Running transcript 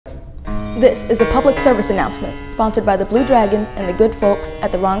This is a public service announcement sponsored by the Blue Dragons and the good folks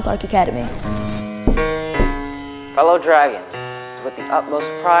at the Ron Clark Academy. Fellow Dragons, it's with the utmost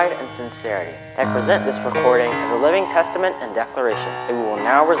pride and sincerity that I present this recording as a living testament and declaration that we will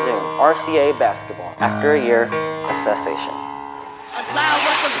now resume RCA basketball after a year of cessation. Allow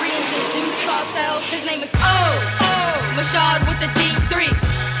us to reintroduce ourselves. His name is Mashad with the deep three.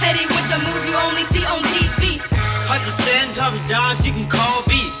 Teddy with the moves you only see on TV. Hutchison, dropping dimes you can call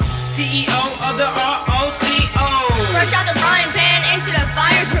B. CEO of the ROCO. Fresh out the frying pan into the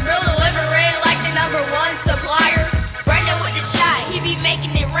fire. Triple delivering like the #1 supplier. Brandon with the shot, he be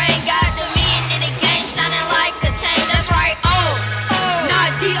making it rain. Got the mean in the game, shining like a chain. That's right,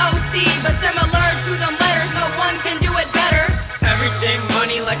 not DOC, but similar to them letters. No one can do it better. Everything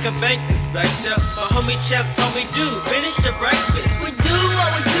money like a bank inspector. My homie Chef told me, dude, finish your breakfast. We do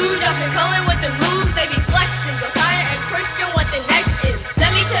what we do, Josh and Cullen with the moves. They be flexing, Josiah and Christian what the next is.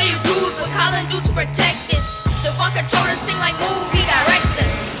 Let me tell you dudes what Colin do to protect this. The funk controllers sing like movie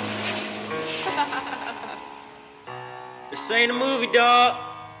directors. This ain't a movie, dog.